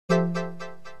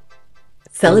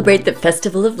Celebrate the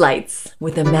Festival of Lights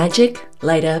with a magic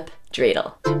light-up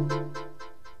dreidel.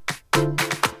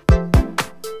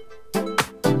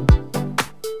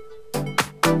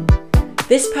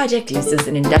 This project uses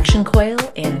an induction coil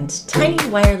and tiny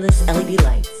wireless LED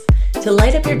lights to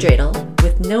light up your dreidel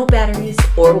with no batteries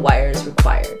or wires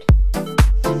required.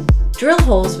 Drill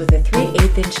holes with a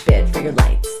 3/8" bit for your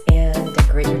lights and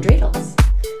decorate your dreidels.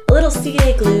 A little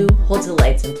CA glue holds the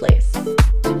lights in place.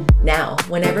 Now,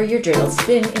 whenever your dreidels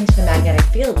spin into the magnetic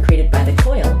field created by the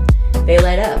coil, they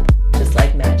light up just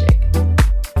like magic.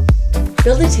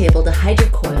 Build a table to hide your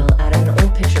coil out of an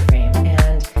old picture frame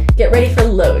and get ready for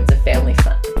loads of family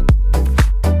fun.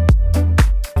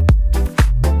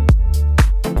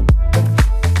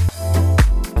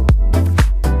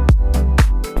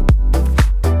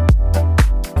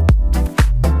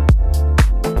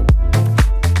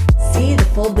 See the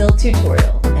full build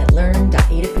tutorial at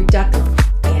learn.adafruit.com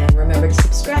and remember to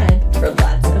subscribe for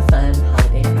lots of fun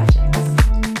holiday projects.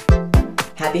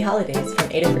 Happy holidays from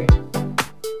Adafruit.